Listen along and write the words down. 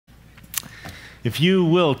If you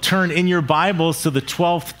will turn in your Bibles to the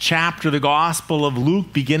 12th chapter of the Gospel of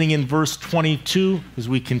Luke, beginning in verse 22, as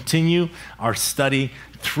we continue our study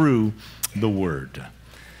through the Word.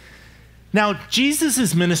 Now,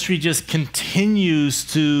 Jesus' ministry just continues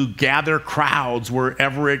to gather crowds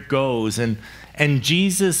wherever it goes, and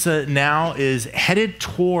Jesus now is headed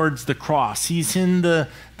towards the cross. He's in the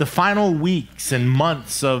final weeks and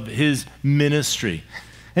months of his ministry.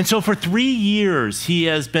 And so for 3 years, he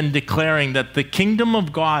has been declaring that the kingdom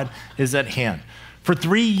of God is at hand. For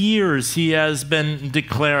 3 years, he has been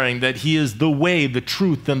declaring that he is the way, the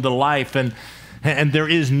truth, and the life, and there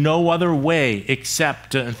is no other way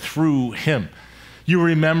except through him. You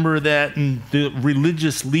remember that the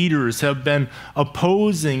religious leaders have been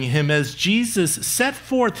opposing him as Jesus set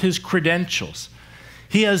forth his credentials.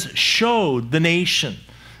 He has showed the nation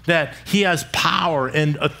that he has power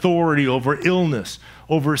and authority over illness,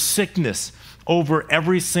 over sickness, over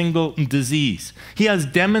every single disease. He has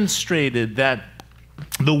demonstrated that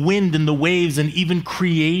the wind and the waves and even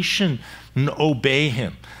creation obey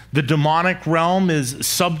him. The demonic realm is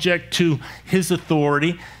subject to his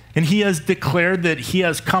authority, and he has declared that he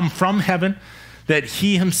has come from heaven, that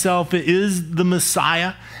he himself is the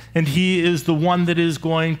Messiah, and he is the one that is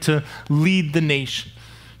going to lead the nation.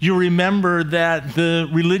 You remember that the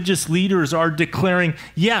religious leaders are declaring,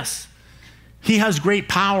 yes, he has great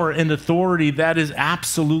power and authority. That is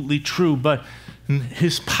absolutely true, but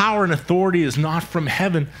his power and authority is not from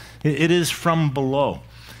heaven. It is from below.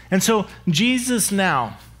 And so Jesus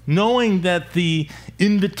now, knowing that the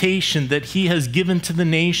invitation that he has given to the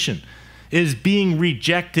nation is being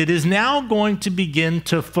rejected, is now going to begin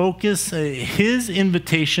to focus his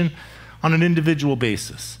invitation on an individual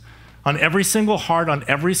basis. On every single heart, on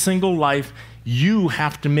every single life, you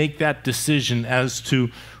have to make that decision as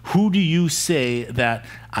to who do you say that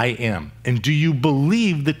I am? And do you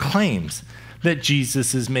believe the claims that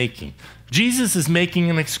Jesus is making? Jesus is making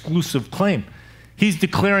an exclusive claim. He's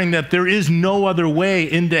declaring that there is no other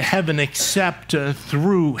way into heaven except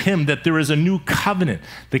through him, that there is a new covenant,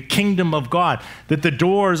 the kingdom of God, that the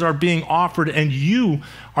doors are being offered and you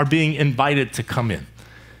are being invited to come in.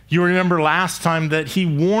 You remember last time that he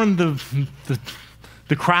warned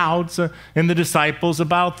the crowds and the disciples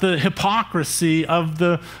about the hypocrisy of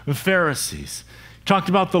the Pharisees. He talked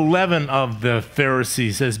about the leaven of the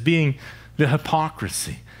Pharisees as being the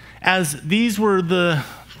hypocrisy. As these were the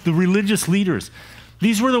religious leaders,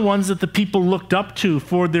 these were the ones that the people looked up to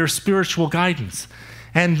for their spiritual guidance.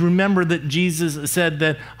 And remember that Jesus said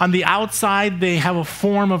that on the outside they have a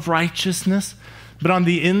form of righteousness, but on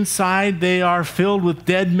the inside they are filled with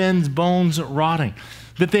dead men's bones rotting.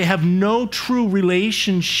 That they have no true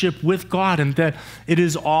relationship with God and that it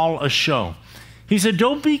is all a show. He said,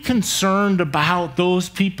 don't be concerned about those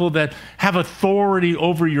people that have authority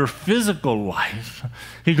over your physical life.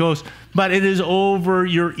 He goes, but it is over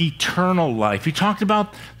your eternal life. He talked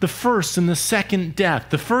about the first and the second death.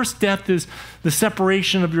 The first death is the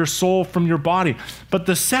separation of your soul from your body. But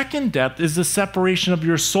the second death is the separation of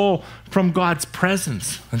your soul from God's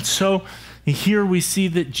presence. And so here we see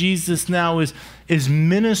that Jesus now is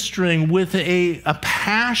ministering with a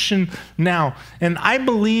passion now. And I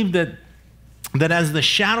believe that as the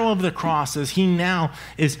shadow of the cross, as he now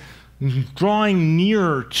is drawing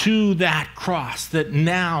nearer to that cross, that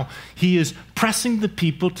now he is pressing the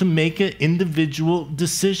people to make an individual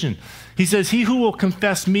decision. He says, he who will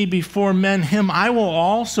confess me before men, him I will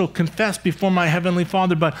also confess before my heavenly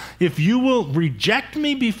Father. But if you will reject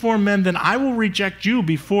me before men, then I will reject you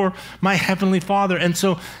before my heavenly Father. And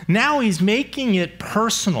so now he's making it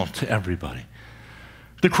personal to everybody.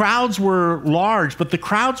 The crowds were large, but the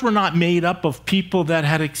crowds were not made up of people that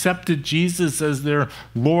had accepted Jesus as their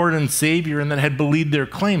Lord and Savior and that had believed their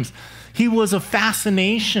claims. He was a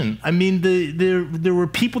fascination. I mean, there were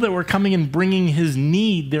people that were coming and bringing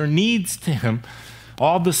their needs to him.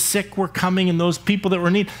 All the sick were coming and those people that were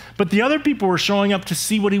in need. But the other people were showing up to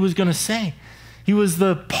see what he was going to say. He was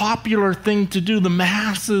the popular thing to do. The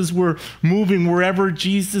masses were moving wherever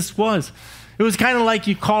Jesus was. It was kind of like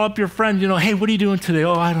you call up your friend, hey, what are you doing today?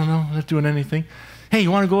 Oh, I don't know, I'm not doing anything. Hey,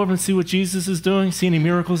 you want to go over and see what Jesus is doing? See any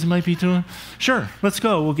miracles he might be doing? Sure, let's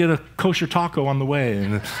go. We'll get a kosher taco on the way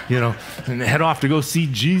and, and head off to go see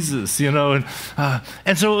Jesus, And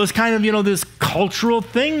so it was kind of, this cultural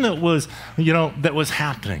thing that was, that was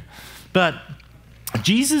happening. But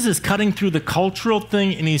Jesus is cutting through the cultural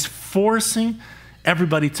thing and he's forcing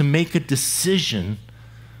everybody to make a decision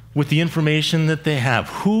with the information that they have.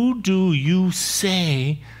 Who do you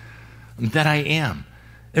say that I am?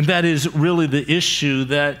 And that is really the issue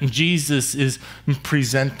that Jesus is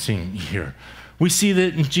presenting here. We see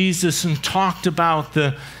that Jesus talked about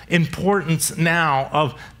the importance now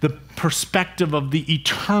of the perspective of the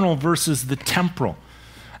eternal versus the temporal,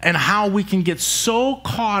 and how we can get so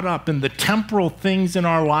caught up in the temporal things in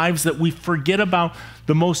our lives that we forget about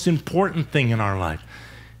the most important thing in our life.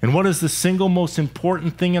 And what is the single most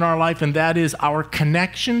important thing in our life? And that is our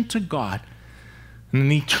connection to God, and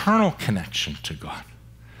an eternal connection to God.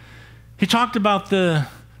 He talked about the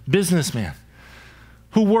businessman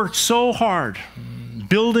who worked so hard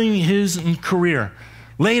building his career,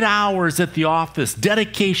 late hours at the office,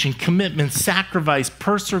 dedication, commitment, sacrifice,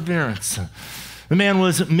 perseverance. The man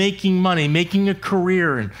was making money, making a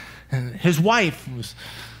career, and his wife was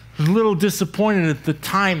a little disappointed at the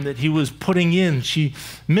time that he was putting in. She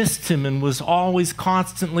missed him and was always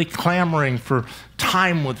constantly clamoring for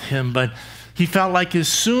time with him, but he felt like as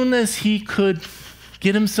soon as he could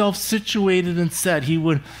get himself situated and set, he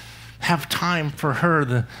would have time for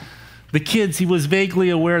her. The kids, he was vaguely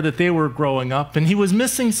aware that they were growing up, and he was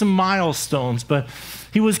missing some milestones, but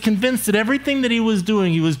he was convinced that everything that he was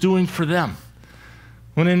doing for them.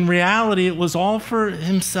 When in reality, it was all for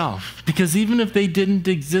himself, because even if they didn't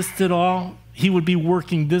exist at all, he would be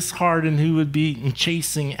working this hard and he would be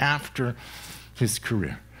chasing after his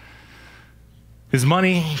career. His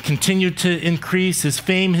money continued to increase, his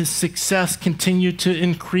fame, his success continued to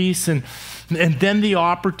increase, and then the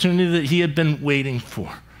opportunity that he had been waiting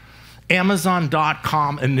for.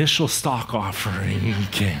 Amazon.com initial stock offering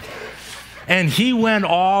came. And he went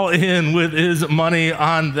all in with his money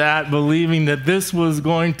on that, believing that this was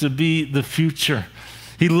going to be the future.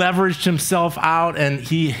 He leveraged himself out and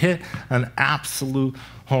he hit an absolute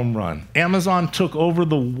home run. Amazon took over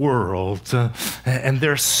the world, and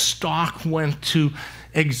their stock went to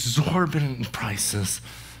exorbitant prices,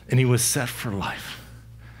 and he was set for life.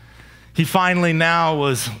 He finally now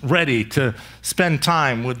was ready to spend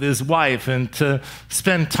time with his wife and to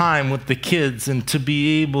spend time with the kids and to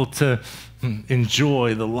be able to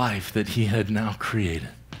enjoy the life that he had now created.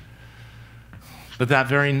 But that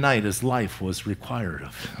very night, his life was required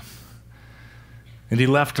of him. And he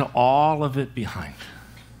left all of it behind.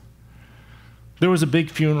 There was a big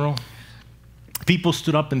funeral. People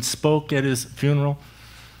stood up and spoke at his funeral,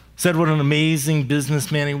 said what an amazing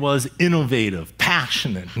businessman he was, innovative,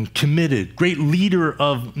 passionate, and committed, great leader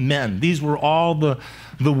of men. These were all the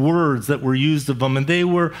words that were used of him, and they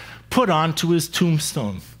were put onto his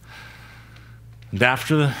tombstone. And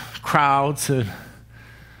after the crowds had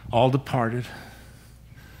all departed,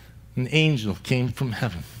 an angel came from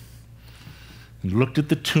heaven and looked at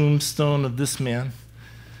the tombstone of this man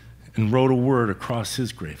and wrote a word across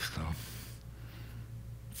his gravestone: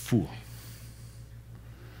 fool.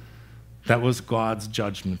 That was God's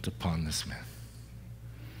judgment upon this man.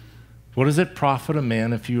 What does it profit a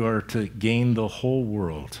man if you are to gain the whole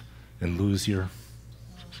world and lose your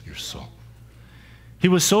soul? He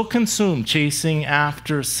was so consumed chasing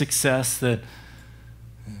after success that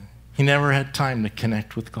he never had time to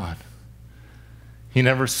connect with God. He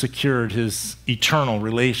never secured his eternal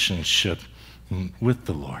relationship with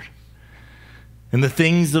the Lord. And the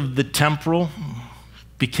things of the temporal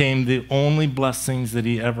became the only blessings that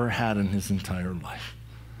he ever had in his entire life.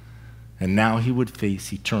 And now he would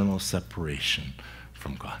face eternal separation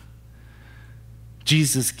from God.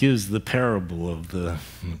 Jesus gives the parable of the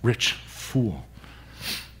rich fool.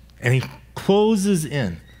 And he closes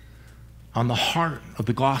in on the heart of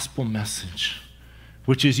the gospel message,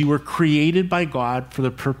 which is you were created by God for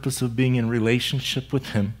the purpose of being in relationship with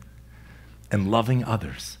him and loving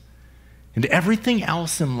others. And everything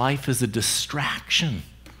else in life is a distraction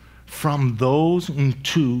from those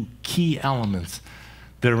two key elements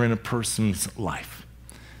that are in a person's life.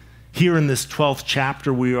 Here in this 12th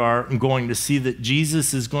chapter, we are going to see that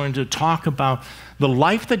Jesus is going to talk about the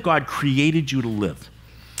life that God created you to live.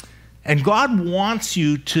 And God wants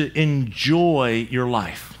you to enjoy your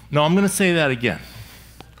life. No, I'm going to say that again.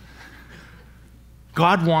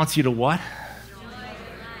 God wants you to what?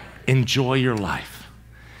 Enjoy your life.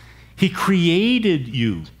 He created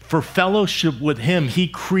you for fellowship with him. He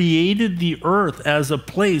created the earth as a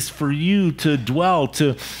place for you to dwell,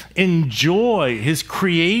 to enjoy his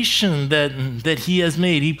creation that he has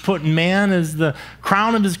made. He put man as the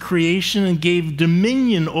crown of his creation and gave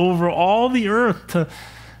dominion over all the earth to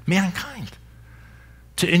mankind,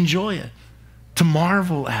 to enjoy it, to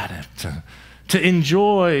marvel at it, to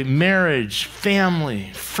enjoy marriage,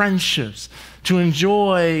 family, friendships, to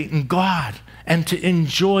enjoy God, and to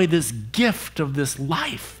enjoy this gift of this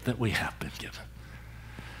life that we have been given.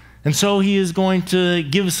 And so he is going to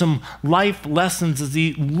give some life lessons as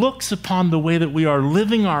he looks upon the way that we are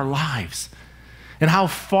living our lives and how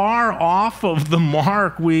far off of the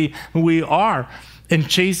mark we are in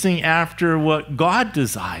chasing after what God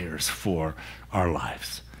desires for our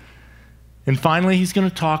lives. And finally, he's going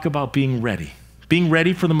to talk about being ready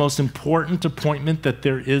for the most important appointment that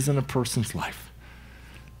there is in a person's life.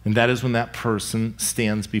 And that is when that person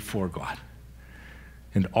stands before God.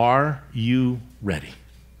 And are you ready?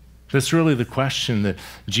 That's really the question that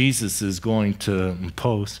Jesus is going to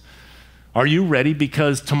pose. Are you ready?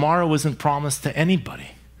 Because tomorrow isn't promised to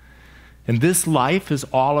anybody. And this life is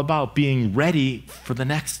all about being ready for the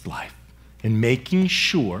next life and making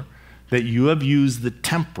sure that you have used the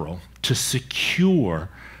temporal to secure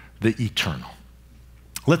the eternal.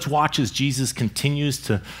 Let's watch as Jesus continues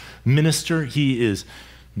to minister. He is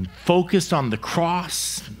focused on the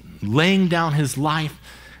cross, laying down his life,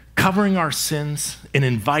 covering our sins, and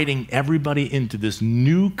inviting everybody into this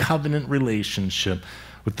new covenant relationship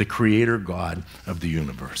with the Creator God of the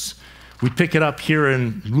universe. We pick it up here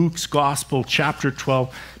in Luke's Gospel, chapter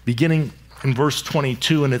 12, beginning in verse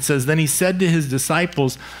 22, and it says, "Then he said to his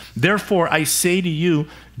disciples, 'Therefore I say to you,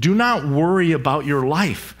 do not worry about your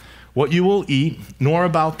life, what you will eat, nor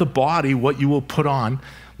about the body, what you will put on.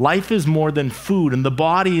 Life is more than food, and the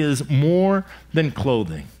body is more than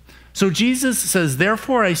clothing.'" So Jesus says,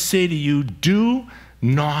 "Therefore I say to you, do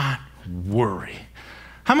not worry."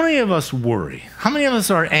 How many of us worry? How many of us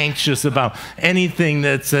are anxious about anything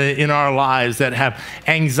that's in our lives, that have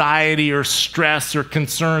anxiety or stress or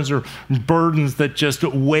concerns or burdens that just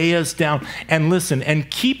weigh us down and listen and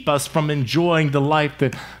keep us from enjoying the life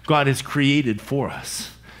that God has created for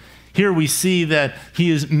us? Here we see that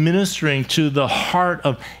he is ministering to the heart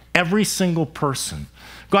of every single person.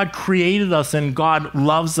 God created us and God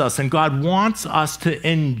loves us and God wants us to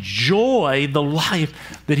enjoy the life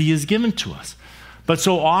that he has given to us. But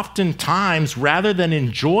so oftentimes, rather than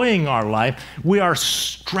enjoying our life, we are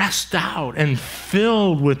stressed out and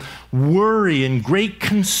filled with worry and great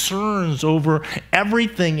concerns over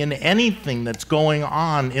everything and anything that's going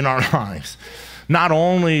on in our lives. Not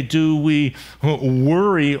only do we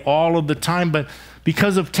worry all of the time, but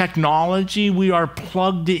because of technology, we are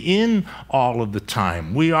plugged in all of the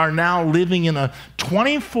time. We are now living in a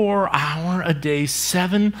 24-hour-a-day,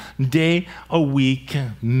 7-day-a-week,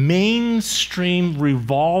 mainstream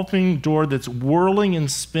revolving door that's whirling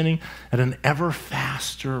and spinning at an ever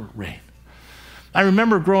faster rate. I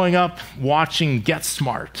remember growing up watching Get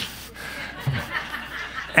Smart.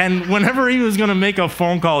 And whenever he was going to make a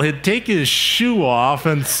phone call, he'd take his shoe off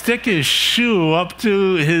and stick his shoe up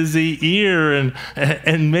to his ear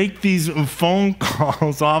and make these phone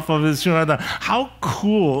calls off of his shoe. I thought, how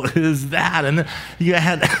cool is that? And then you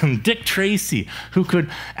had Dick Tracy, who could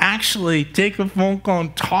actually take a phone call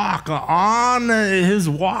and talk on his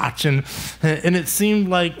watch. And it seemed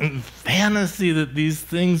like fantasy that these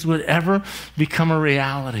things would ever become a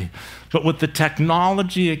reality. But with the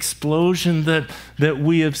technology explosion that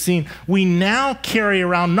we have seen, we now carry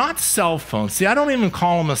around not cell phones. See, I don't even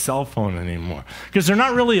call them a cell phone anymore because they're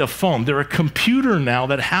not really a phone. They're a computer now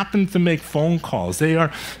that happens to make phone calls. They are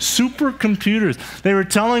supercomputers. They were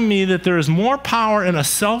telling me that there is more power in a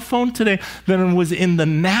cell phone today than was in the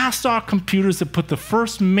NASA computers that put the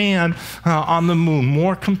first man on the moon.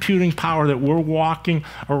 More computing power that we're walking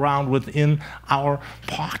around within our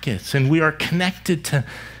pockets. And we are connected to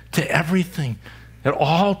everything at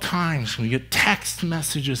all times. We get text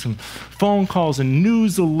messages and phone calls and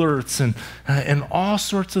news alerts and all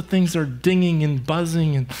sorts of things are dinging and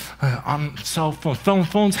buzzing and on cell phones.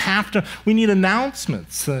 Phones we need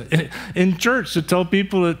announcements in church to tell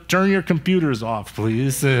people to turn your computers off,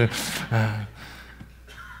 please. But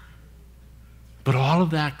all of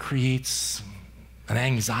that creates an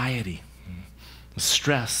anxiety, the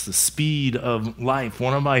stress, the speed of life.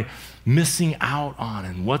 What am I missing out on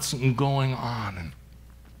and what's going on?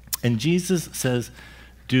 And Jesus says,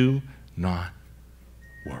 do not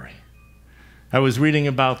worry. I was reading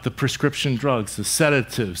about the prescription drugs, the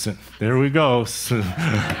sedatives, and there we go.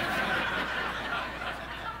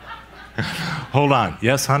 Hold on.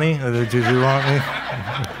 Yes, honey? Did you want me?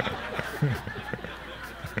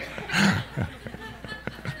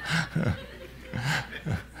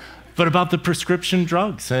 But about the prescription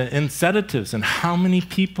drugs and sedatives and how many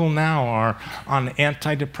people now are on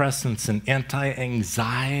antidepressants and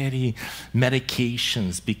anti-anxiety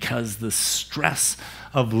medications because the stress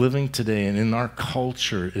of living today and in our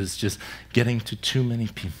culture is just getting to too many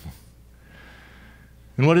people.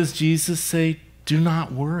 And what does Jesus say? Do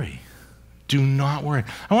not worry. Do not worry.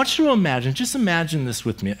 I want you to imagine, just imagine this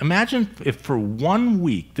with me. Imagine if for 1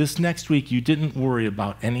 week, this next week, you didn't worry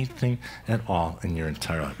about anything at all in your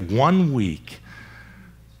entire life. 1 week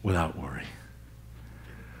without worry.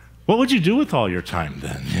 What would you do with all your time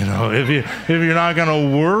then? If you're not going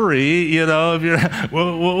to worry,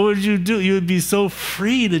 what would you do? You would be so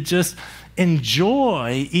free to just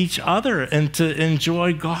enjoy each other and to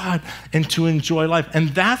enjoy God and to enjoy life.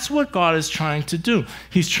 And that's what God is trying to do.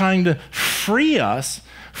 He's trying to free us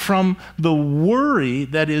from the worry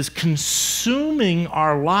that is consuming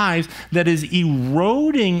our lives, that is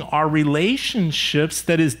eroding our relationships,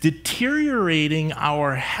 that is deteriorating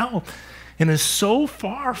our health, and is so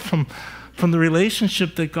far from the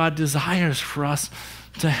relationship that God desires for us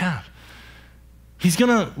to have. He's going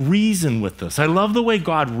to reason with us. I love the way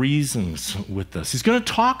God reasons with us. He's going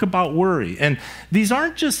to talk about worry. And these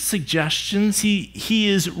aren't just suggestions. He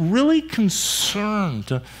is really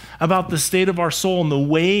concerned about the state of our soul and the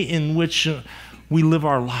way in which we live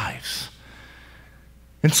our lives.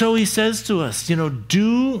 And so he says to us,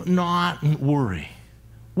 do not worry.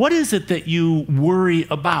 What is it that you worry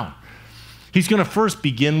about? He's going to first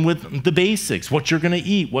begin with the basics, what you're going to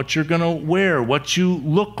eat, what you're going to wear, what you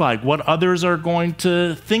look like, what others are going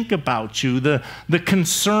to think about you, the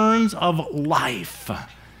concerns of life.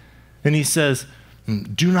 And he says,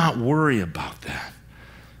 do not worry about that.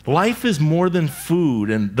 Life is more than food,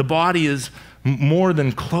 and the body is more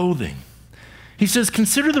than clothing. He says,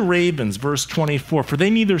 consider the ravens, verse 24, for they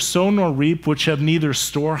neither sow nor reap, which have neither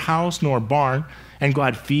storehouse nor barn, and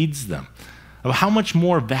God feeds them. Of how much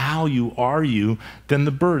more value are you than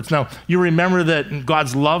the birds? Now, you remember that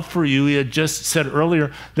God's love for you, he had just said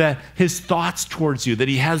earlier that his thoughts towards you, that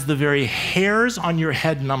he has the very hairs on your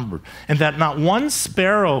head numbered, and that not one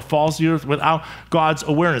sparrow falls to the earth without God's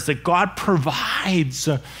awareness, that God provides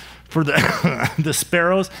for the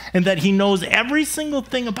sparrows, and that he knows every single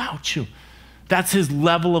thing about you. That's his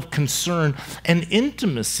level of concern and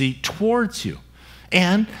intimacy towards you.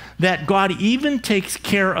 And that God even takes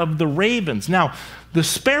care of the ravens. Now, the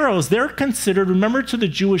sparrows, they're considered, remember, to the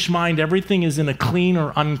Jewish mind, everything is in a clean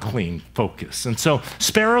or unclean focus. And so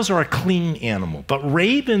sparrows are a clean animal, but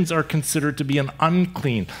ravens are considered to be an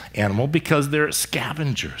unclean animal because they're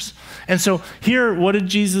scavengers. And so here, what did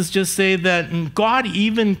Jesus just say? That God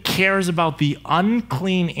even cares about the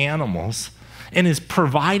unclean animals and is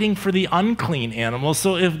providing for the unclean animals.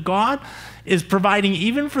 So if God is providing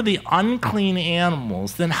even for the unclean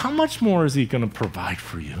animals, then how much more is he going to provide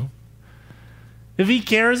for you? If he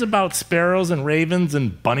cares about sparrows and ravens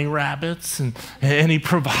and bunny rabbits and he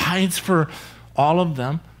provides for all of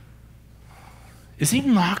them, is he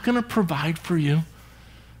not going to provide for you?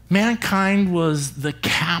 Mankind was the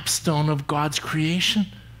capstone of God's creation.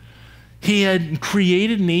 He had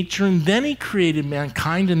created nature, and then he created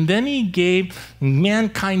mankind, and then he gave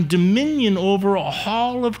mankind dominion over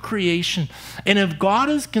all of creation. And if God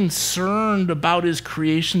is concerned about his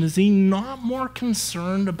creation, is he not more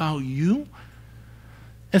concerned about you?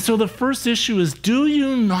 And so the first issue is, do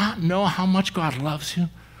you not know how much God loves you?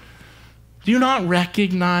 Do you not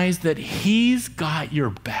recognize that he's got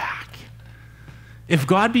your back? If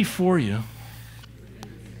God be for you,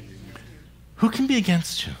 who can be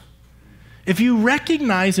against you? If you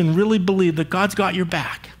recognize and really believe that God's got your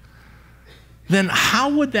back, then how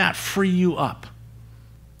would that free you up?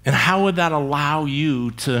 And how would that allow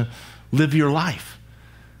you to live your life?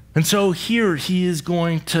 And so here he is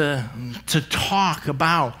going to talk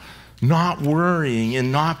about not worrying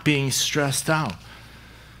and not being stressed out.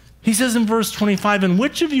 He says in verse 25, and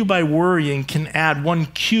which of you by worrying can add 1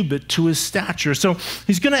 cubit to his stature? So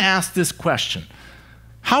he's going to ask this question.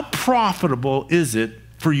 How profitable is it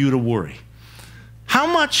for you to worry? How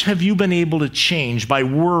much have you been able to change by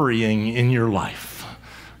worrying in your life?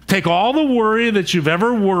 Take all the worry that you've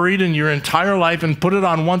ever worried in your entire life and put it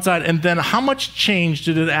on one side, and then how much change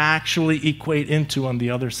did it actually equate into on the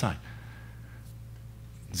other side?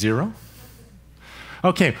 0?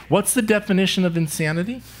 Okay, what's the definition of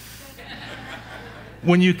insanity?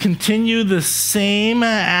 When you continue the same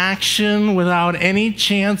action without any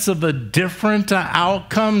chance of a different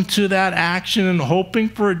outcome to that action and hoping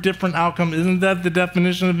for a different outcome, isn't that the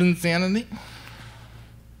definition of insanity?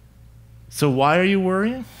 So why are you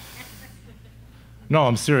worrying? No,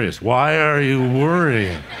 I'm serious. Why are you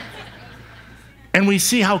worrying? And we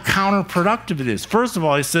see how counterproductive it is. First of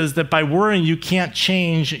all, he says that by worrying, you can't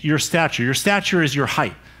change your stature. Your stature is your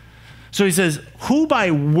height. So he says, who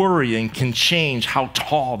by worrying can change how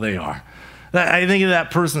tall they are? I think of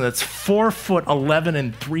that person that's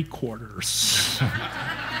 4'11 3/4.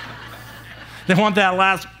 They want that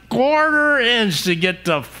last quarter inch to get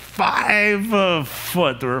to 5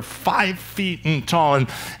 foot or 5 feet tall.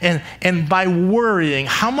 And by worrying,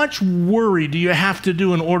 how much worry do you have to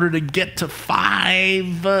do in order to get to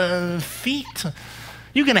 5 feet?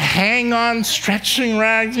 You can hang on stretching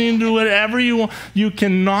rags, you can do whatever you want. You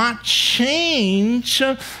cannot change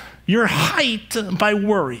your height by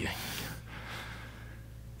worrying.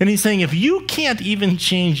 And he's saying, if you can't even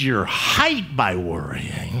change your height by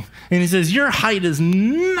worrying, and he says, your height is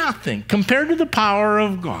nothing compared to the power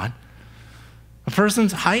of God. A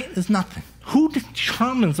person's height is nothing. Who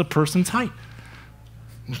determines a person's height?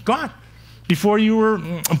 God. Before you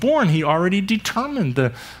were born, he already determined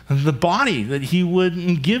the body that he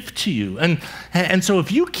would give to you. And so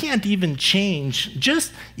if you can't even change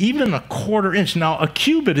just even a quarter inch, now a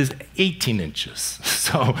cubit is 18 inches.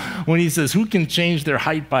 So when he says, who can change their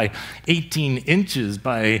height by 18 inches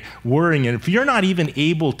by worrying? And if you're not even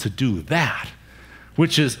able to do that,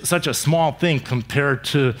 which is such a small thing compared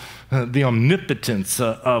to the omnipotence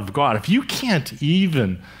of God, if you can't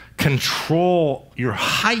even control your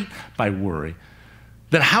height by worry,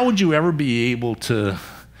 then how would you ever be able to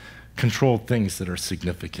control things that are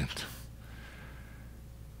significant?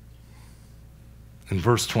 In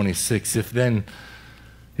verse 26, if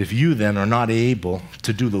you then are not able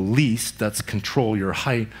to do the least, that's control your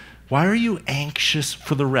height, why are you anxious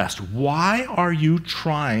for the rest? Why are you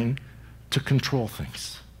trying to control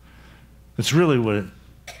things? That's really what it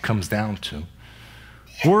comes down to.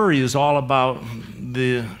 Worry is all about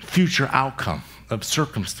the future outcome of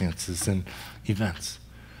circumstances and events.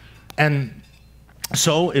 And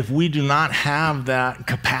so if we do not have that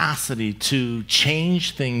capacity to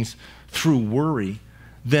change things through worry,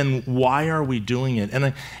 then why are we doing it?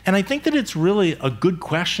 And I think that it's really a good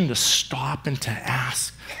question to stop and to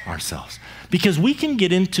ask ourselves. Because we can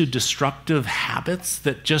get into destructive habits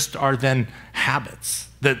that just are then habits.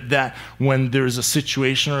 That when there's a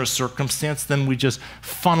situation or a circumstance, then we just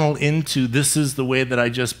funnel into, this is the way that I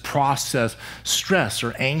just process stress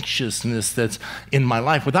or anxiousness that's in my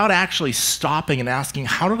life without actually stopping and asking,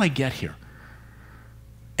 how did I get here?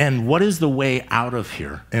 And what is the way out of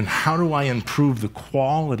here? And how do I improve the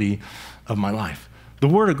quality of my life? The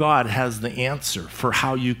Word of God has the answer for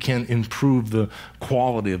how you can improve the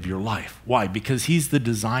quality of your life. Why? Because He's the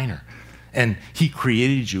designer. And He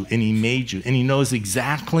created you, and He made you, and He knows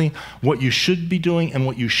exactly what you should be doing and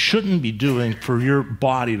what you shouldn't be doing for your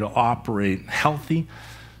body to operate healthy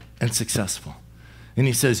and successful. And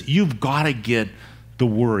He says, you've got to get the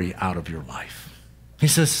worry out of your life. He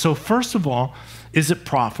says, so first of all, is it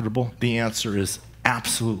profitable? The answer is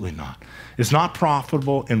absolutely not. It's not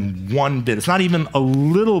profitable in one bit. It's not even a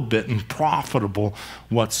little bit profitable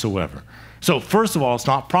whatsoever. So first of all, it's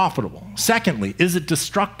not profitable. Secondly, is it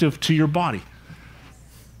destructive to your body?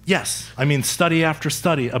 Yes. I mean, study after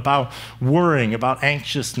study about worrying, about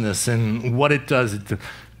anxiousness, and what it does. It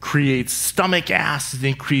creates stomach acid,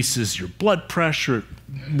 increases your blood pressure, it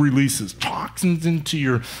releases toxins into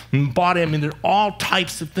your body. I mean, there are all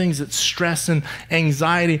types of things that stress and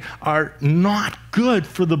anxiety are not good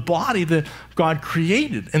for the body that God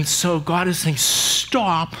created. And so God is saying,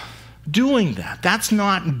 stop doing that. That's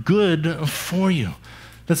not good for you.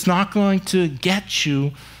 That's not going to get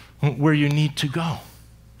you where you need to go.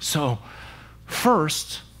 So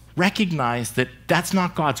first, recognize that that's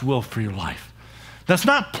not God's will for your life. That's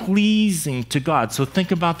not pleasing to God. So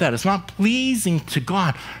think about that. It's not pleasing to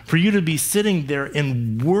God for you to be sitting there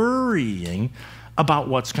and worrying about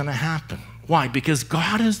what's going to happen. Why? Because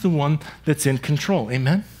God is the one that's in control.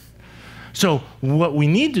 Amen? So what we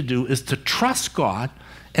need to do is to trust God,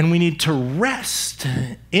 and we need to rest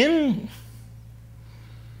in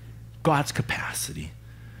God's capacity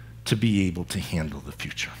to be able to handle the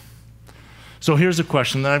future. So here's a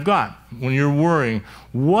question that I've got. When you're worrying,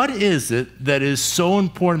 what is it that is so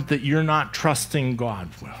important that you're not trusting God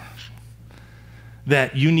with?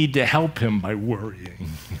 That you need to help Him by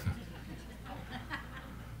worrying?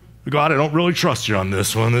 God, I don't really trust you on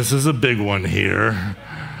this one. This is a big one here.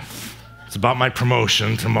 It's about my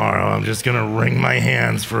promotion tomorrow. I'm just going to wring my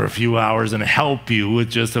hands for a few hours and help you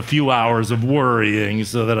with just a few hours of worrying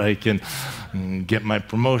so that I can get my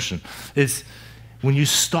promotion. It's when you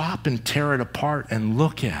stop and tear it apart and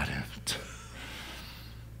look at it,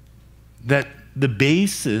 that the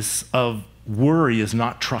basis of worry is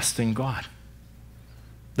not trusting God.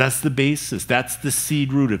 That's the basis. That's the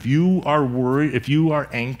seed root. If you are worried, if you are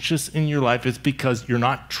anxious in your life, it's because you're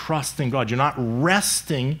not trusting God. You're not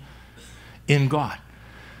resting in God.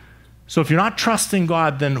 So if you're not trusting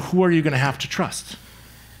God, then who are you going to have to trust?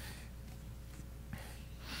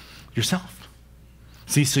 Yourself.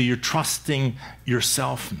 See, so you're trusting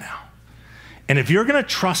yourself now. And if you're going to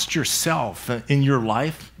trust yourself in your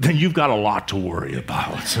life, then you've got a lot to worry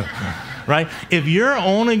about, right? If you're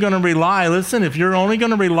only going to rely, listen, if you're only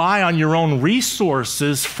going to rely on your own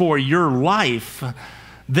resources for your life,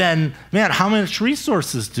 then, man, how much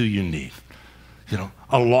resources do you need?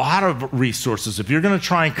 A lot of resources. If you're going to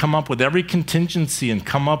try and come up with every contingency and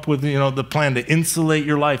come up with, the plan to insulate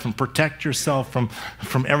your life and protect yourself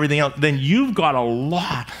from everything else, then you've got a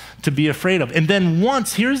lot to be afraid of. And then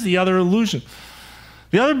here's the other illusion.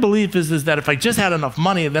 The other belief is that if I just had enough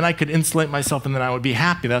money, then I could insulate myself and then I would be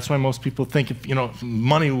happy. That's why most people think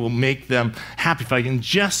money will make them happy. If I can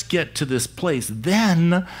just get to this place,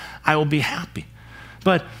 then I will be happy.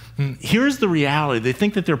 But here's the reality. They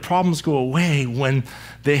think that their problems go away when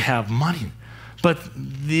they have money. But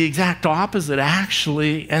the exact opposite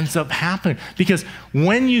actually ends up happening. Because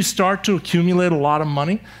when you start to accumulate a lot of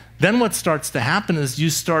money, then what starts to happen is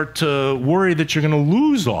you start to worry that you're going to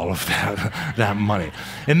lose all of that money.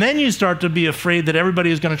 And then you start to be afraid that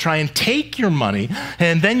everybody is going to try and take your money.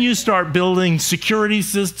 And then you start building security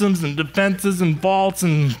systems and defenses and vaults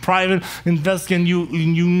and private investing. You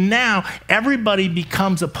now, everybody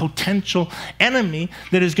becomes a potential enemy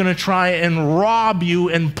that is going to try and rob you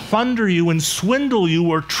and plunder you and swindle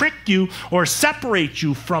you or trick you or separate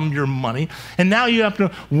you from your money. And now you have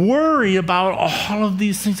to worry about all of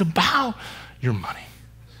these things about your money.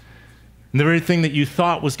 And the very thing that you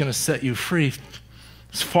thought was going to set you free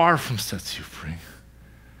is far from sets you free.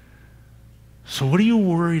 So what are you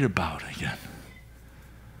worried about again?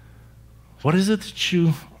 What is it that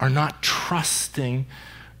you are not trusting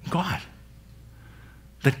God?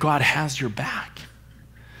 That God has your back.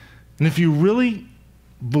 And if you really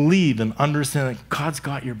believe and understand that God's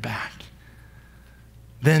got your back,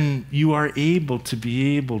 then you are able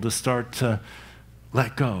to start to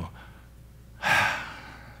let go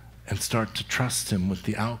and start to trust him with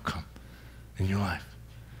the outcome in your life.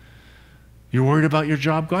 You're worried about your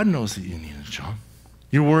job? God knows that you need a job.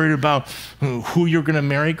 You're worried about who you're going to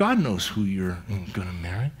marry? God knows who you're going to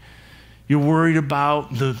marry. You're worried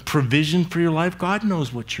about the provision for your life? God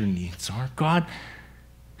knows what your needs are. God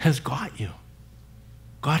has got you.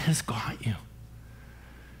 God has got you.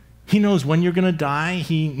 He knows when you're going to die.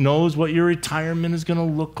 He knows what your retirement is going to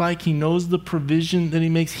look like. He knows the provision that he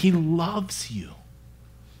makes. He loves you.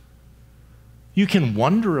 You can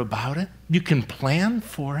wonder about it. You can plan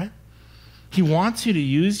for it. He wants you to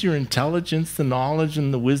use your intelligence, the knowledge,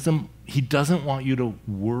 and the wisdom. He doesn't want you to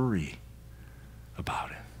worry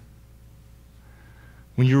about it.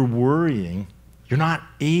 When you're worrying, you're not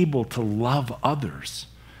able to love others,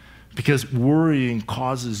 because worrying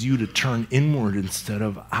causes you to turn inward instead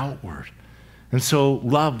of outward. And so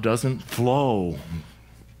love doesn't flow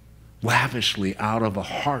lavishly out of a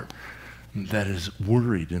heart that is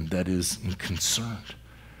worried and that is concerned.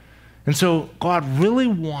 And so God really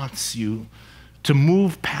wants you to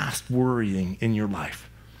move past worrying in your life,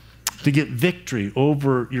 to get victory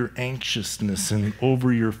over your anxiousness and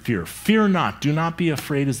over your fear. Fear not, do not be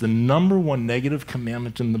afraid is the number one negative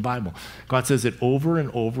commandment in the Bible. God says it over and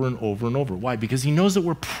over and over and over. Why? Because he knows that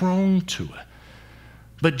we're prone to it.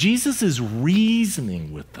 But Jesus is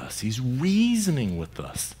reasoning with us. He's reasoning with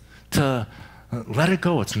us to let it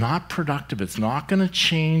go. It's not productive. It's not going to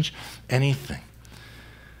change anything.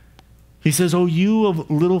 He says, "Oh, you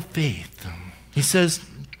of little faith." He says,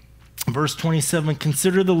 verse 27,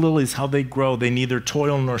 "Consider the lilies, how they grow. They neither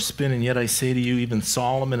toil nor spin, and yet I say to you, even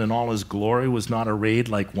Solomon in all his glory was not arrayed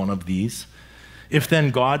like one of these. If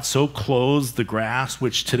then God so clothes the grass,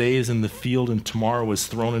 which today is in the field and tomorrow is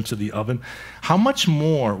thrown into the oven, how much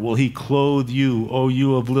more will he clothe you, O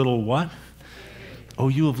you of little what? O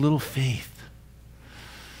you of little faith."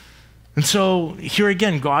 And so here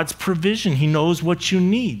again, God's provision. He knows what you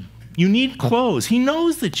need. You need clothes. He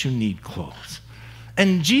knows that you need clothes.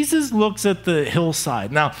 And Jesus looks at the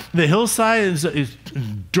hillside. Now, the hillside is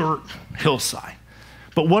dirt hillside.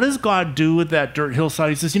 But what does God do with that dirt hillside?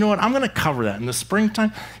 He says, you know what, I'm going to cover that. In the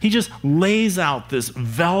springtime, he just lays out this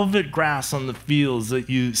velvet grass on the fields that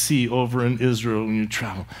you see over in Israel when you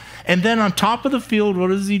travel. And then on top of the field, what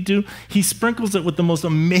does he do? He sprinkles it with the most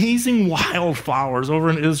amazing wildflowers over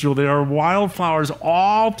in Israel. There are wildflowers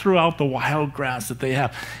all throughout the wild grass that they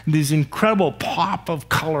have. These incredible pop of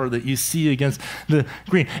color that you see against the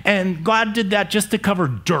green. And God did that just to cover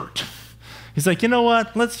dirt. He's like, you know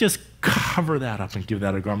what? Let's just cover that up and give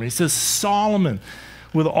that a garment. He says, Solomon,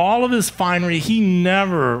 with all of his finery, he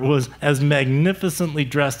never was as magnificently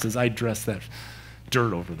dressed as I dress that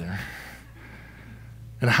dirt over there.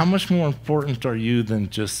 And how much more important are you than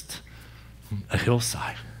just a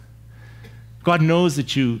hillside? God knows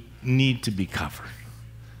that you need to be covered.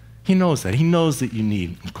 He knows that. He knows that you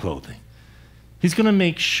need clothing. He's going to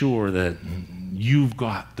make sure that you've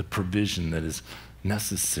got the provision that is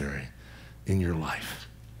necessary in your life.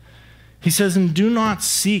 He says, and do not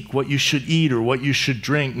seek what you should eat or what you should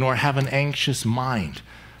drink, nor have an anxious mind.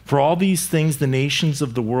 For all these things the nations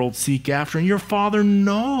of the world seek after, and your Father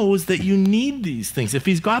knows that you need these things. If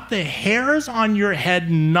he's got the hairs on your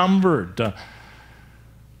head numbered,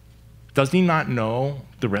 does he not know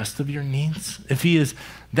the rest of your needs? If he is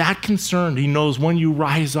that concerned, he knows when you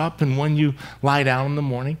rise up and when you lie down in the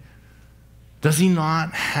morning. Does he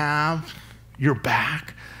not have your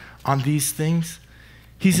back on these things?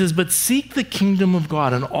 He says, but seek the kingdom of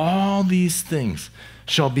God, and all these things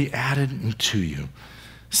shall be added unto you.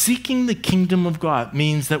 Seeking the kingdom of God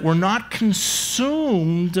means that we're not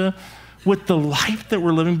consumed with the life that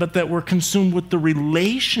we're living, but that we're consumed with the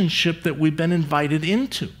relationship that we've been invited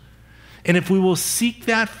into. And if we will seek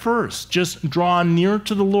that first, just draw near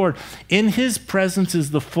to the Lord, in his presence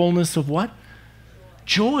is the fullness of what?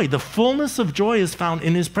 Joy. The fullness of joy is found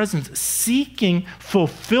in his presence. Seeking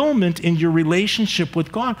fulfillment in your relationship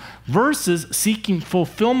with God versus seeking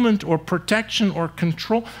fulfillment or protection or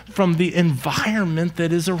control from the environment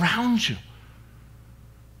that is around you.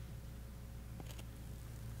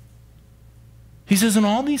 He says, and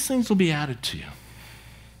all these things will be added to you.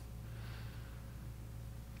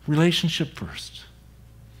 Relationship first.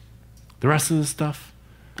 The rest of the stuff,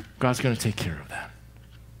 God's going to take care of that.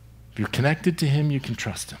 If you're connected to him, you can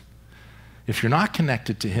trust him. If you're not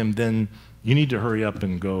connected to him, then you need to hurry up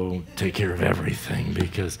and go take care of everything,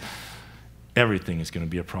 because everything is going to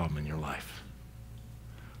be a problem in your life.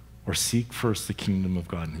 Or seek first the kingdom of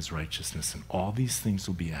God and his righteousness, and all these things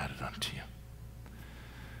will be added unto you.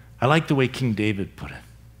 I like the way King David put it.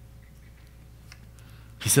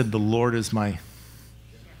 He said, the Lord is my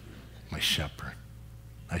shepherd.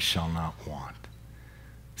 I shall not want.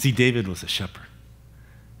 See, David was a shepherd.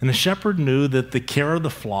 And the shepherd knew that the care of the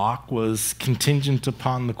flock was contingent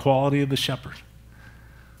upon the quality of the shepherd.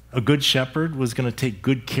 A good shepherd was going to take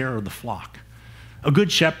good care of the flock. A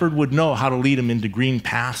good shepherd would know how to lead them into green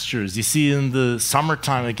pastures. You see, in the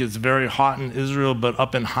summertime, it gets very hot in Israel, but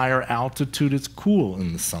up in higher altitude, it's cool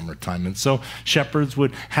in the summertime. And so shepherds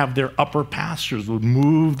would have their upper pastures, would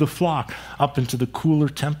move the flock up into the cooler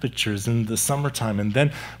temperatures in the summertime. And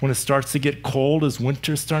then when it starts to get cold, as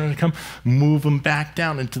winter's starting to come, move them back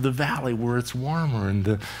down into the valley where it's warmer and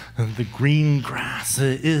the green grass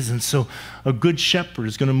is. And so a good shepherd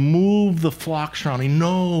is going to move the flocks around. He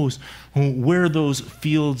knows where those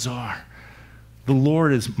fields are. The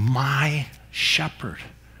Lord is my shepherd.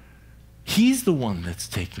 He's the one that's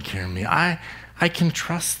taking care of me. I can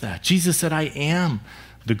trust that. Jesus said, I am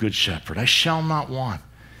the good shepherd. I shall not want.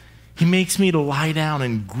 He makes me to lie down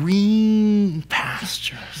in green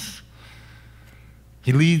pastures.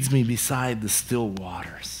 He leads me beside the still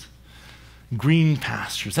waters. Green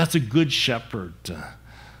pastures. That's a good shepherd.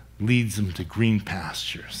 Leads them to green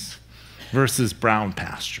pastures versus brown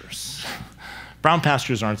pastures. Brown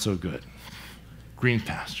pastures aren't so good. Green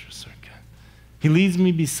pastures are good. He leads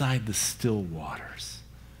me beside the still waters.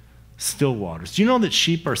 Still waters. Do you know that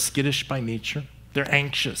sheep are skittish by nature? They're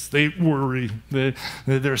anxious. They worry.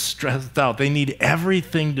 They're stressed out. They need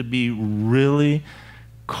everything to be really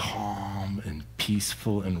calm and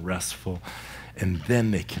peaceful and restful, and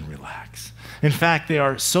then they can relax. In fact, they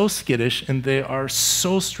are so skittish and they are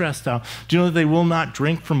so stressed out. Do you know that they will not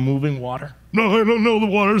drink from moving water? No, I don't know, the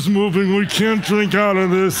water's moving. We can't drink out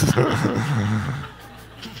of this.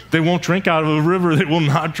 They won't drink out of a river. They will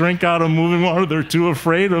not drink out of moving water. They're too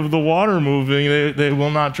afraid of the water moving. They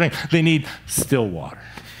will not drink. They need still water.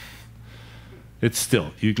 It's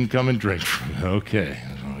still. You can come and drink from it. Okay.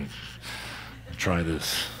 I'll try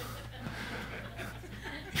this.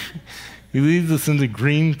 He leads us into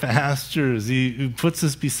green pastures. He puts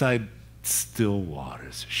us beside still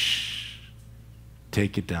waters. Shh.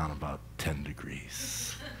 Take it down about 10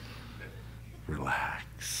 degrees.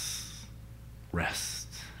 Relax. Rest.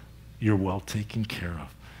 You're well taken care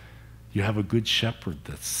of. You have a good shepherd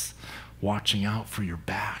that's watching out for your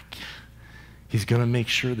back. He's going to make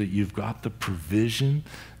sure that you've got the provision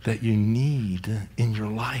that you need in your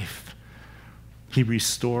life. He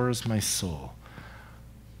restores my soul.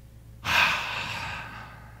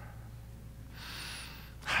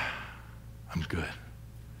 I'm good.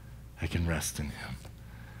 I can rest in him.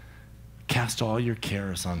 Cast all your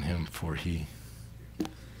cares on him, for he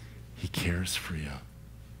cares for you.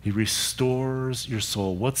 He restores your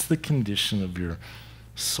soul. What's the condition of your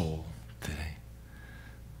soul today?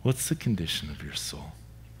 What's the condition of your soul?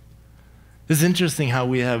 It's interesting how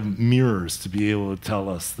we have mirrors to be able to tell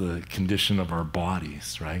us the condition of our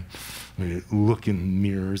bodies, right? We look in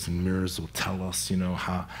mirrors, and mirrors will tell us,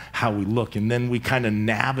 how we look. And then we kind of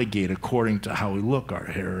navigate according to how we look. Our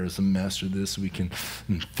hair is a mess or this. We can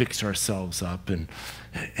fix ourselves up.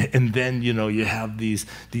 And then, you have these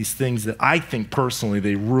things that I think personally,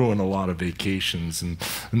 they ruin a lot of vacations. And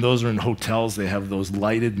those are in hotels. They have those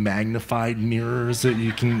lighted, magnified mirrors that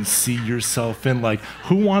you can see yourself in. Like,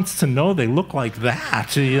 who wants to know they look like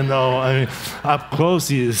that? Up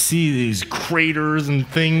close, you see these craters and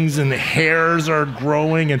things, and hairs are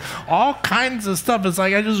growing and all kinds of stuff. It's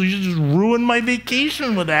like, you just ruined my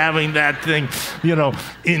vacation with having that thing,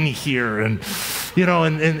 in here. And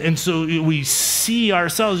so we see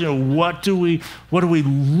ourselves, what do we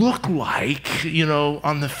look like,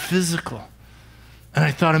 on the physical. And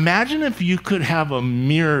I thought, imagine if you could have a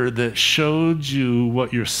mirror that showed you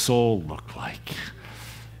what your soul looked like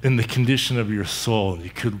in the condition of your soul. You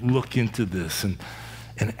could look into this and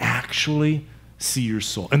actually see your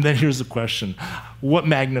soul. And then here's the question: what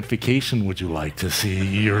magnification would you like to see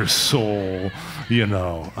your soul,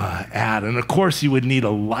 at? And of course, you would need a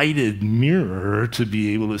lighted mirror to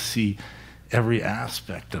be able to see every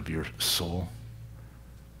aspect of your soul.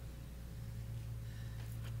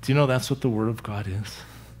 Do you know that's what the Word of God is?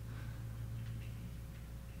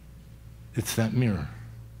 It's that mirror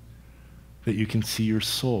that you can see your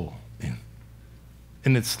soul in.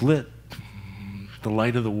 And it's lit. The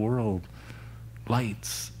light of the world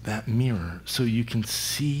lights that mirror so you can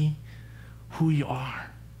see who you are.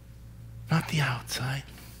 Not the outside,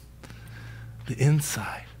 the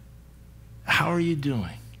inside. How are you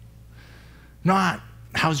doing? Not,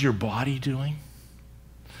 how's your body doing?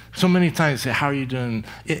 So many times say, how are you doing?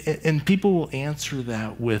 And people will answer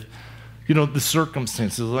that with, the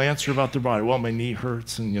circumstances. They'll answer about their body. Well, my knee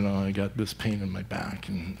hurts, and, I got this pain in my back,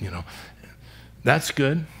 and, that's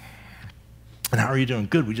good. And how are you doing?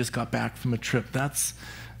 Good. We just got back from a trip. That's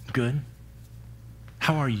good.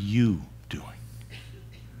 How are you doing?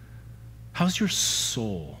 How's your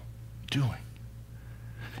soul doing?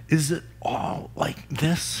 Is it all like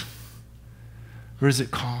this? Or is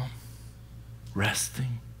it calm,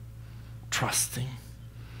 resting, trusting,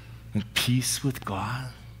 and peace with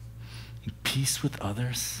God, and peace with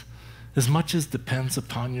others? As much as depends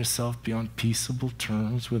upon yourself, be on peaceable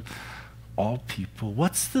terms with all people.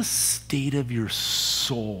 What's the state of your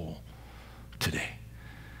soul today?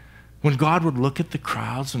 When God would look at the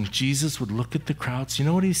crowds, when Jesus would look at the crowds, you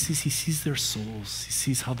know what he sees? He sees their souls. He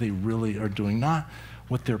sees how they really are doing, not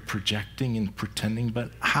what they're projecting and pretending,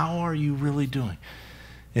 but how are you really doing?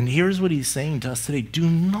 And here's what he's saying to us today: do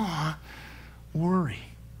not worry.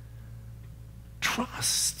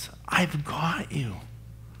 Trust. I've got you.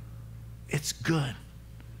 It's good.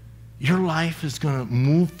 Your life is going to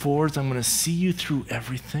move forward. I'm going to see you through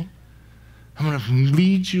everything. I'm going to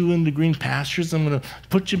lead you into green pastures. I'm going to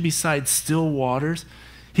put you beside still waters.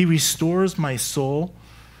 He restores my soul.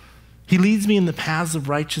 He leads me in the paths of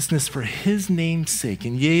righteousness for his name's sake.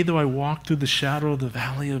 And yea, though I walk through the shadow of the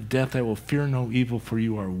valley of death, I will fear no evil, for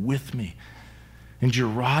you are with me. And your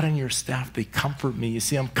rod and your staff, they comfort me. You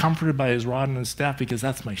see, I'm comforted by his rod and his staff because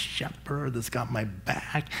that's my shepherd that's got my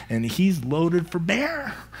back, and he's loaded for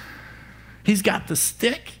bear. He's got the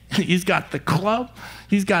stick, he's got the club,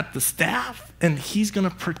 he's got the staff, and he's going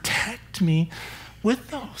to protect me with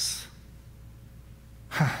those.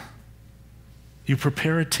 You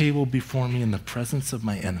prepare a table before me in the presence of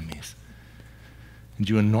my enemies, and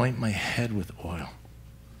you anoint my head with oil.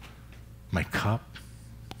 My cup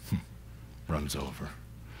runs over.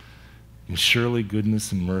 And surely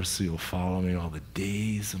goodness and mercy will follow me all the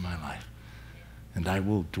days of my life, and I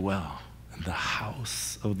will dwell in the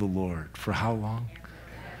house of the Lord. For how long?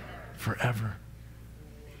 Forever.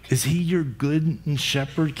 Is he your good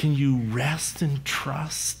shepherd? Can you rest and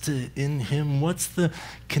trust in him? What's the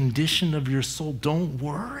condition of your soul? Don't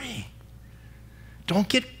worry. Don't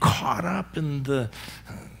get caught up in the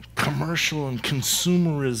commercial and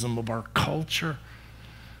consumerism of our culture.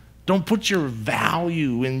 Don't put your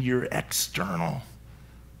value in your external.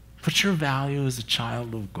 Put your value as a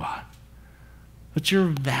child of God. Put your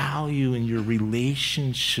value in your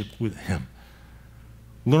relationship with him.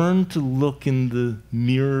 Learn to look in the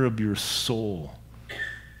mirror of your soul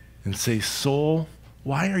and say, soul,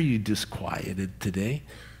 why are you disquieted today?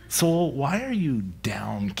 Soul, why are you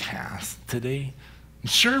downcast today?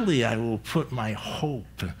 Surely I will put my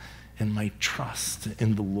hope and my trust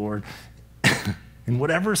in the Lord in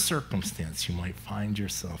whatever circumstance you might find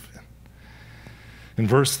yourself in. In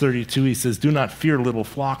verse 32, he says, do not fear, little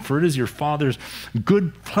flock, for it is your Father's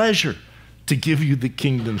good pleasure to give you the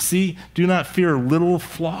kingdom. See, do not fear, little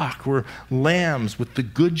flock. We're lambs with the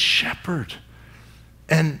good shepherd.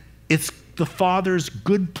 And it's the Father's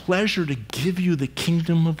good pleasure to give you the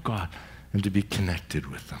kingdom of God and to be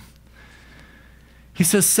connected with them. He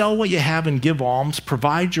says, sell what you have and give alms.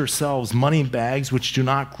 Provide yourselves money bags which do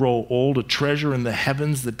not grow old, a treasure in the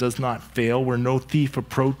heavens that does not fail, where no thief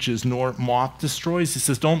approaches nor moth destroys. He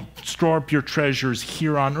says, don't store up your treasures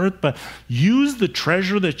here on earth, but use the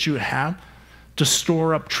treasure that you have to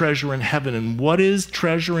store up treasure in heaven. And what is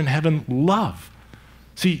treasure in heaven? Love.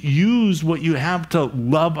 See, use what you have to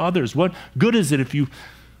love others. What good is it if you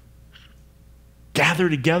gather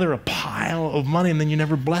together a pile of money and then you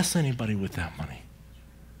never bless anybody with that money?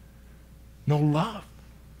 No love.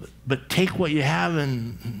 But take what you have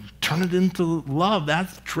and turn it into love.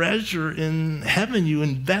 That's treasure in heaven. You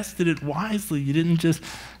invested it wisely. You didn't just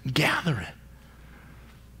gather it.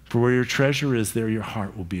 For where your treasure is, there your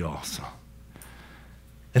heart will be also.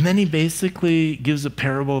 And then he basically gives a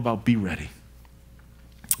parable about be ready.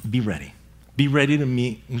 Be ready. Be ready to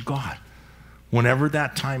meet God. Whenever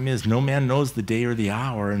that time is, no man knows the day or the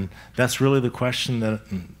hour. And that's really the question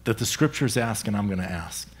that the scriptures ask and I'm going to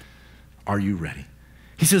ask. Are you ready?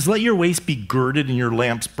 He says, let your waist be girded and your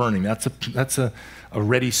lamps burning. That's a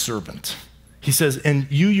ready servant. He says, and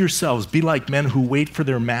you yourselves be like men who wait for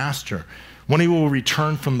their master when he will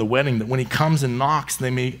return from the wedding, that when he comes and knocks,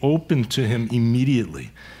 they may open to him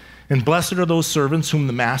immediately. And blessed are those servants whom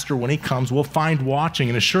the master, when he comes, will find watching.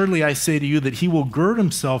 And assuredly I say to you that he will gird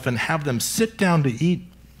himself and have them sit down to eat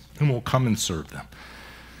and will come and serve them.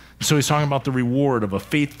 So he's talking about the reward of a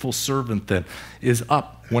faithful servant that is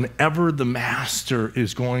up whenever the master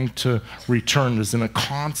is going to return, is in a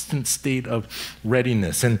constant state of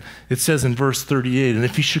readiness. And it says in verse 38, and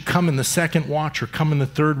if he should come in the second watch or come in the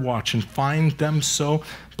third watch and find them so,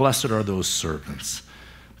 blessed are those servants.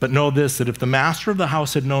 But know this, that if the master of the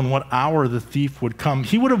house had known what hour the thief would come,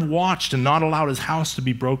 he would have watched and not allowed his house to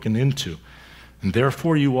be broken into. And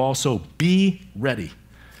therefore you also be ready.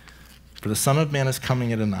 For the Son of Man is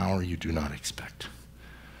coming at an hour you do not expect.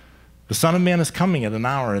 The Son of Man is coming at an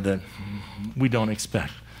hour that we don't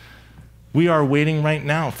expect. We are waiting right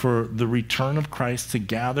now for the return of Christ to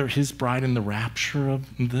gather his bride in the rapture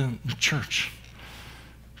of the church.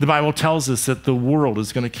 The Bible tells us that the world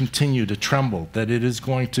is going to continue to tremble, that it is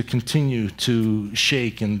going to continue to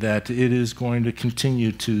shake, and that it is going to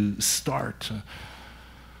continue to start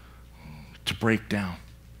to break down.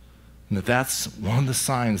 And that's one of the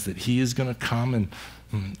signs that he is going to come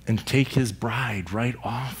and take his bride right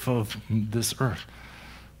off of this earth.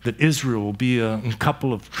 That Israel will be a cup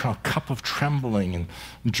of trembling, and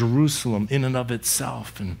Jerusalem in and of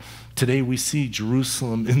itself. And today we see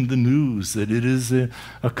Jerusalem in the news, that it is a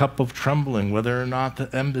cup of trembling, whether or not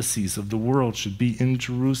the embassies of the world should be in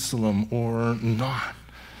Jerusalem or not.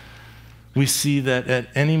 We see that at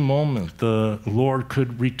any moment the Lord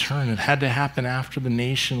could return. It had to happen after the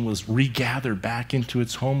nation was regathered back into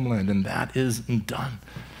its homeland, and that is done.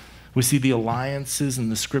 We see the alliances in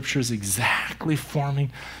the scriptures exactly forming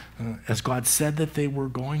as God said that they were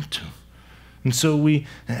going to. And so we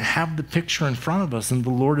have the picture in front of us, and the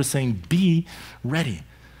Lord is saying, be ready.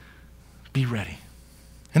 Be ready.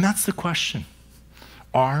 And that's the question.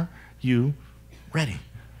 Are you ready?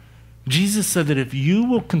 Jesus said that if you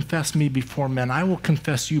will confess me before men, I will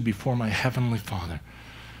confess you before my heavenly Father.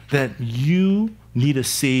 That you need a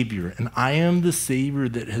Savior, and I am the Savior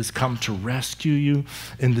that has come to rescue you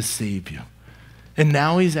and to save you. And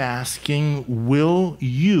now he's asking, will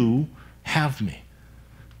you have me?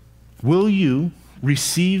 Will you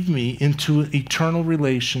receive me into an eternal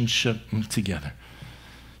relationship together?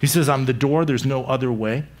 He says, I'm the door, there's no other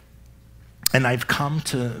way. And I've come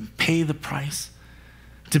to pay the price,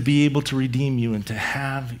 to be able to redeem you and to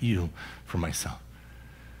have you for myself.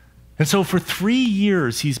 And so for 3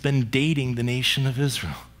 years, he's been dating the nation of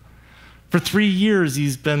Israel. For 3 years,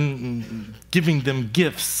 he's been giving them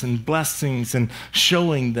gifts and blessings and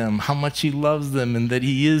showing them how much he loves them and that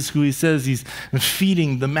he is who he says. He's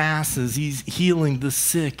feeding the masses. He's healing the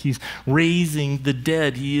sick. He's raising the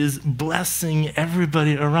dead. He is blessing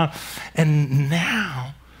everybody around. And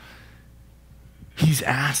now he's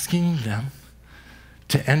asking them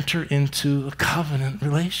to enter into a covenant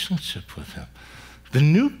relationship with him. The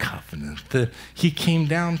new covenant that he came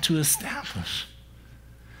down to establish.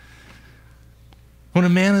 When a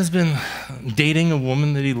man has been dating a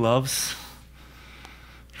woman that he loves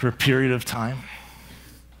for a period of time,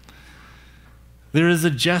 there is a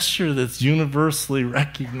gesture that's universally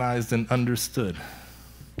recognized and understood.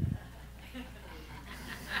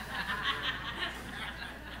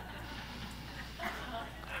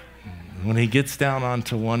 When he gets down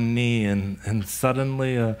onto one knee and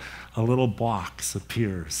suddenly a little box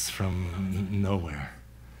appears from nowhere.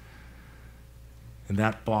 And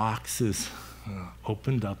that box is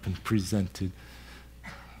opened up and presented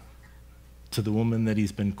to the woman that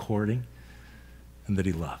he's been courting and that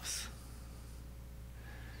he loves.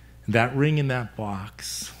 And that ring in that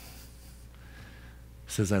box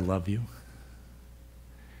says, I love you,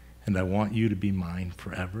 and I want you to be mine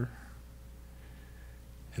forever,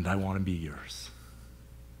 and I want to be yours.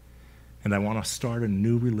 And I want to start a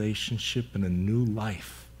new relationship and a new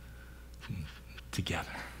life together.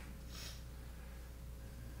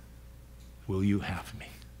 Will you have me?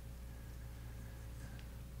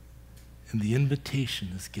 And the invitation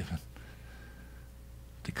is given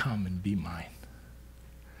to come and be mine.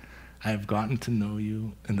 I have gotten to know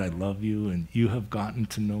you, and I love you, and you have gotten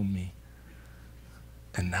to know me.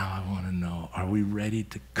 And now I want to know, are we ready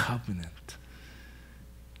to covenant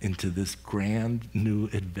into this grand new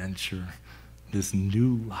adventure, this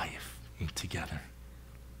new life together?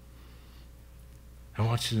 I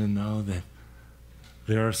want you to know that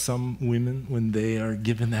there are some women, when they are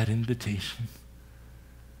given that invitation,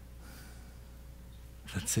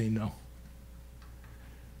 that say no.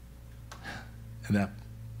 And that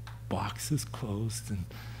box is closed and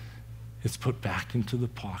it's put back into the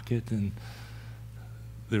pocket, and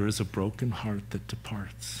there is a broken heart that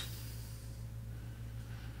departs.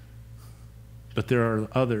 But there are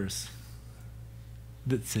others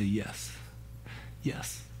that say yes,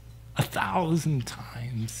 yes, 1,000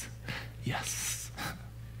 times yes.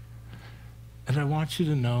 And I want you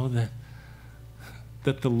to know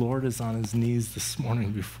that the Lord is on his knees this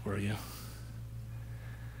morning before you.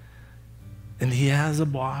 And he has a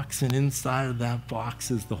box, and inside of that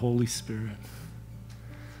box is the Holy Spirit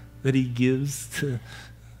that he gives to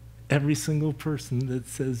every single person that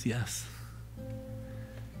says yes.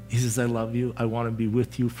 He says, I love you. I want to be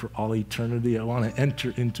with you for all eternity. I want to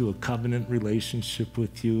enter into a covenant relationship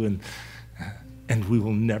with you, and we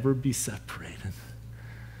will never be separated.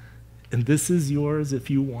 And this is yours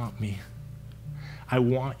if you want me. I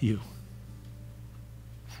want you.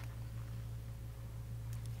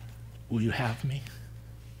 Will you have me?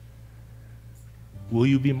 Will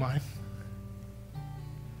you be mine?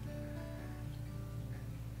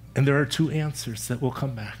 And there are two answers that will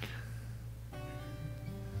come back.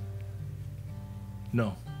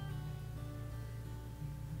 No.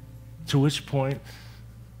 To which point,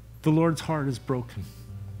 the Lord's heart is broken.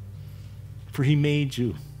 For he made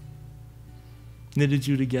you, knitted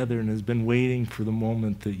you together, and has been waiting for the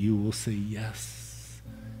moment that you will say yes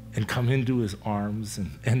and come into his arms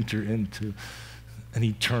and enter into an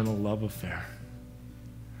eternal love affair.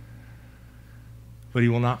 But he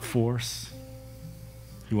will not force.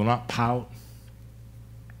 He will not pout.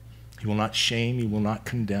 He will not shame. He will not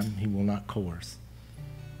condemn. He will not coerce.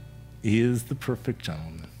 He is the perfect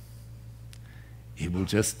gentleman. He will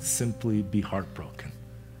just simply be heartbroken.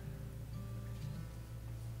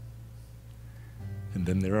 And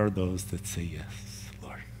then there are those that say, yes,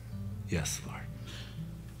 Lord. Yes, Lord.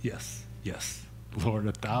 Yes, yes, Lord,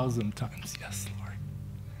 1,000 times, yes, Lord.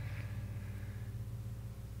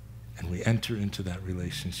 And we enter into that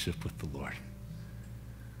relationship with the Lord.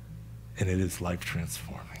 And it is life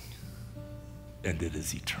transforming. And it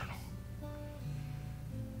is eternal.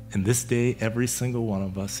 And this day, every single one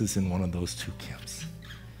of us is in one of those two camps.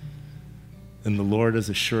 And the Lord, as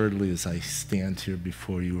assuredly as I stand here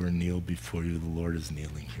before you or kneel before you, the Lord is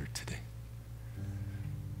kneeling here today.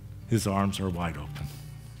 His arms are wide open.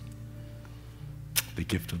 The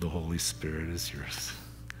gift of the Holy Spirit is yours.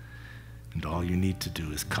 And all you need to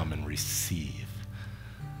do is come and receive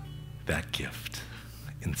that gift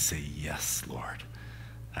and say, yes, Lord,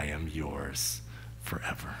 I am yours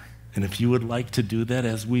forever. And if you would like to do that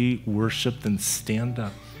as we worship, then stand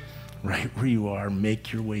up right where you are,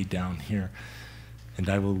 make your way down here, and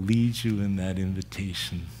I will lead you in that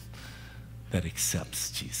invitation that accepts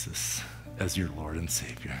Jesus as your Lord and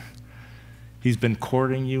Savior. He's been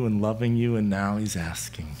courting you and loving you, and now he's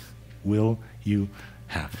asking, will you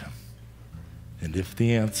have him? And if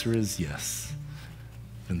the answer is yes,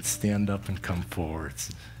 then stand up and come forward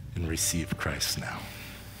and receive Christ now.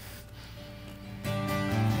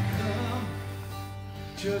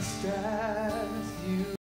 Just as you